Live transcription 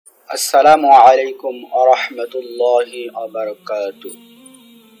আসসালামু আলাইকুম ওয়া রাহমাতুল্লাহি ওয়া বারাকাতুহু।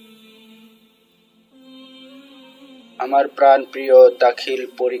 আমার প্রাণ প্রিয় দাখিল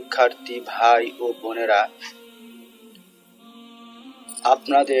পরীক্ষার্থী ভাই ও বোনেরা,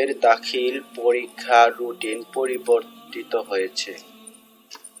 আপনাদের দাখিল পরীক্ষার রুটিন পরিবর্তিত হয়েছে।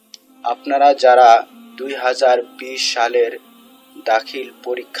 আপনারা যারা 2020 সালের দাখিল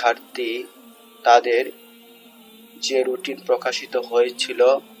পরীক্ষার্থী, তাদের যে রুটিন প্রকাশিত হয়েছিল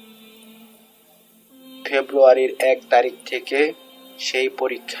ফেব্রুয়ারির 1 তারিখ থেকে, সেই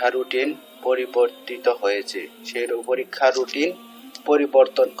পরীক্ষা রুটিন পরিবর্তিত হয়েছে। সেই পরীক্ষা রুটিন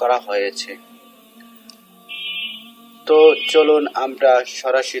পরিবর্তন করা হয়েছে। তো চলুন আমরা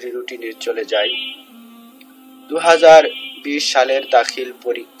সরাসরি রুটিনে চলে যাই। 2020 সালের দাখিল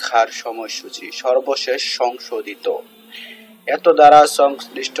পরীক্ষার সময়সূচি সর্বশেষ সংশোধিত। এত দ্বারা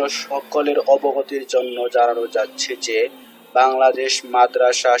সংশ্লিষ্ট সকলের অবগতির জন্য জানানো যাচ্ছে যে বাংলাদেশ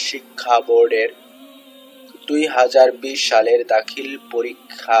মাদ্রাসা শিক্ষা বোর্ডের 2020 সালের দাখিল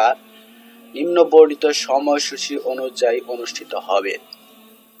পরীক্ষা নিম্নবর্ণিত সময়সূচি অনুযায়ী অনুষ্ঠিত হবে।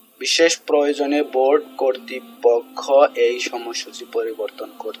 বিশেষ প্রয়োজনে বোর্ড কর্তৃপক্ষ এই সময়সূচি পরিবর্তন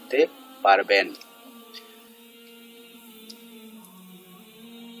করতে পারবেন।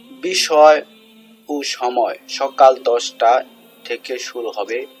 বিষয় ও সময় সকাল 10টা থেকে শুরু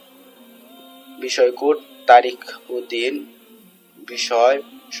হবে। বিষয় কোড, তারিখ ও দিন। বিষয়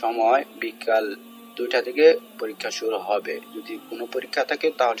সময় বিকাল 2টা থেকে পরীক্ষা শুরু হবে। যদি কোনো পরীক্ষা থাকে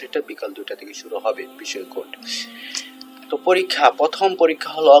তাহলে সেটা বিকাল 2টা থেকে শুরু হবে। বিষয় কোড। তো পরীক্ষা, প্রথম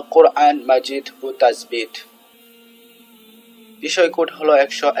পরীক্ষা হলো কোরআন মাজিদ ও তাজবিদ। বিষয় কোড হলো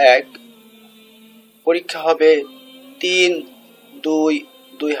 101। পরীক্ষা হবে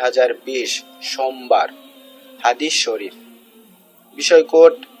 3/2/2020 সোমবার। হাদিস শরীফ। বিষয়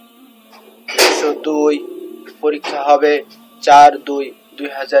কোড 102। পরীক্ষা হবে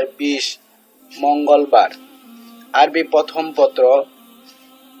 4/2/2020 মঙ্গলবার। আরবি প্রথম পত্র।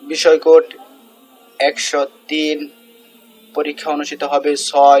 বিষয় কোড 103। পরীক্ষা অনুষ্ঠিত হবে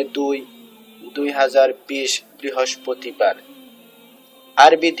 6/2/2020 বৃহস্পতিবার।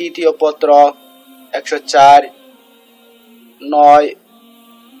 আরবি তৃতীয় পত্র 104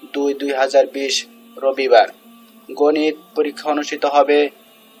 9/2/2020 রবিবার। গণিত পরীক্ষা অনুষ্ঠিত হবে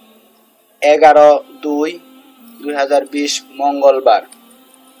 11/2/2020 মঙ্গলবার।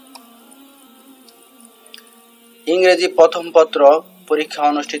 ইংরেজি প্রথম পত্র পরীক্ষা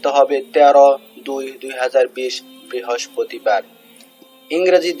অনুষ্ঠিত হবে 13/2/2020 বৃহস্পতিবার।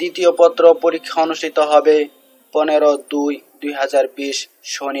 ইংরেজি দ্বিতীয় পত্র পরীক্ষা অনুষ্ঠিত হবে 15/2/2020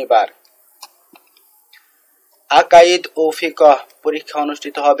 শনিবার। আকাইদ ও ফিকহ পরীক্ষা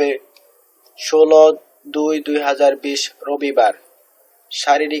অনুষ্ঠিত হবে 16/2/2020 রবিবার।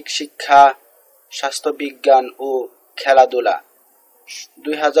 শারীরিক শিক্ষা, স্বাস্থ্যবিজ্ঞান ও খেলাধুলা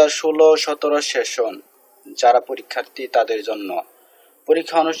 2016-17 সেশন যারা পরীক্ষার্থী তাদের জন্য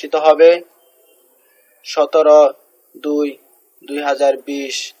পরীক্ষা অনুষ্ঠিত হবে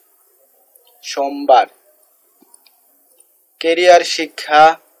 17/2/2020 সোমবার। ক্যারিয়ার শিক্ষা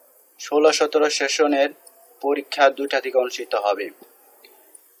 16-17 সেশনের পরীক্ষা 2টা থেকে অনুষ্ঠিত হবে।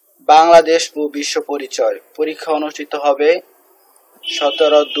 বাংলাদেশ ও বিশ্ব পরিচয় পরীক্ষা অনুষ্ঠিত হবে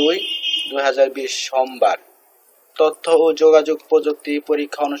 17/2/2020 সোমবার। তথ্য ও যোগাযোগ প্রযুক্তি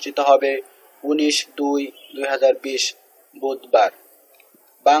পরীক্ষা অনুষ্ঠিত হবে 19/2/2020 বুধবার।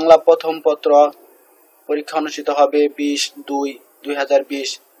 বাংলা প্রথম পত্র পরীক্ষা অনুষ্ঠিত হবে 20/2/2020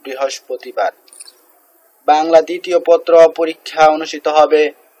 বৃহস্পতিবার। বাংলা দ্বিতীয় পত্র পরীক্ষা অনুষ্ঠিত হবে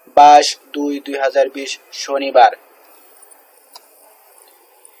 22/2/2020 শনিবার।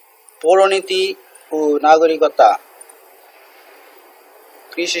 পৌরনীতি ও নাগরিকতা,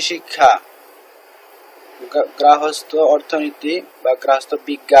 কৃষি শিক্ষা, গৃহস্থ অর্থনীতি বা গৃহস্থ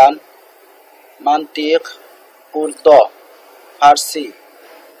বিজ্ঞান, মান্তিক, উর্দু, ফার্সি,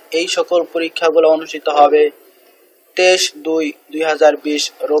 এই সকল পরীক্ষাগুলো অনুষ্ঠিত হবে 23/2/2020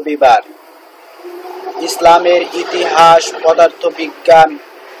 রবিবার। ইসলামের ইতিহাস, পদার্থবিজ্ঞান,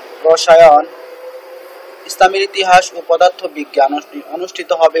 রসায়ন, ইসলামের ইতিহাস ও পদার্থবিজ্ঞান অনুষ্ঠিত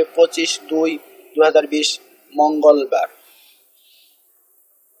হবে 25/2/2020 মঙ্গলবার।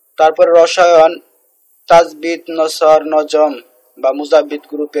 তারপর রসায়ন, তাজবিদ, নসর, নজম বা মুজাবিদ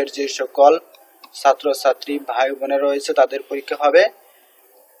গ্রুপের যে সকল ছাত্রছাত্রী ভাই বোনেরা রয়েছে তাদের পরীক্ষা হবে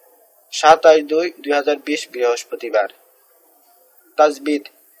 27/2/2020 বৃহস্পতিবার। তাজবিদ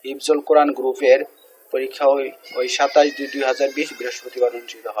হিফজুল কোরআন গ্রুপের পরীক্ষা ওই 27/2/2020 বৃহস্পতিবার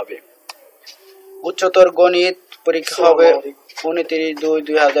অনুষ্ঠিত হবে। উচ্চতর গণিত পরীক্ষা হবে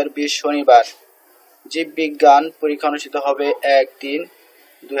 29/2/2020 শনিবার। জীববিজ্ঞান পরীক্ষা অনুষ্ঠিত হবে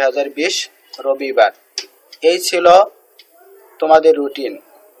 1/3/2020 রবিবার। এই ছিল তোমাদের রুটিন।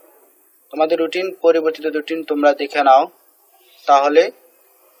 তোমাদের রুটিন, পরিবর্তিত রুটিন তোমরা দেখে নাও, তাহলে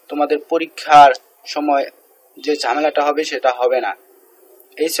তোমাদের পরীক্ষার সময় যে ঝামেলাটা হবে সেটা হবে না।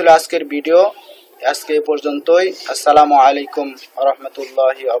 এই ছিল আজকের ভিডিও, আজকে এই পর্যন্তই। আসসালামু আলাইকুম ওয়া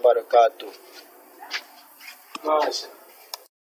রাহমাতুল্লাহি ওয়া বারাকাতুহু।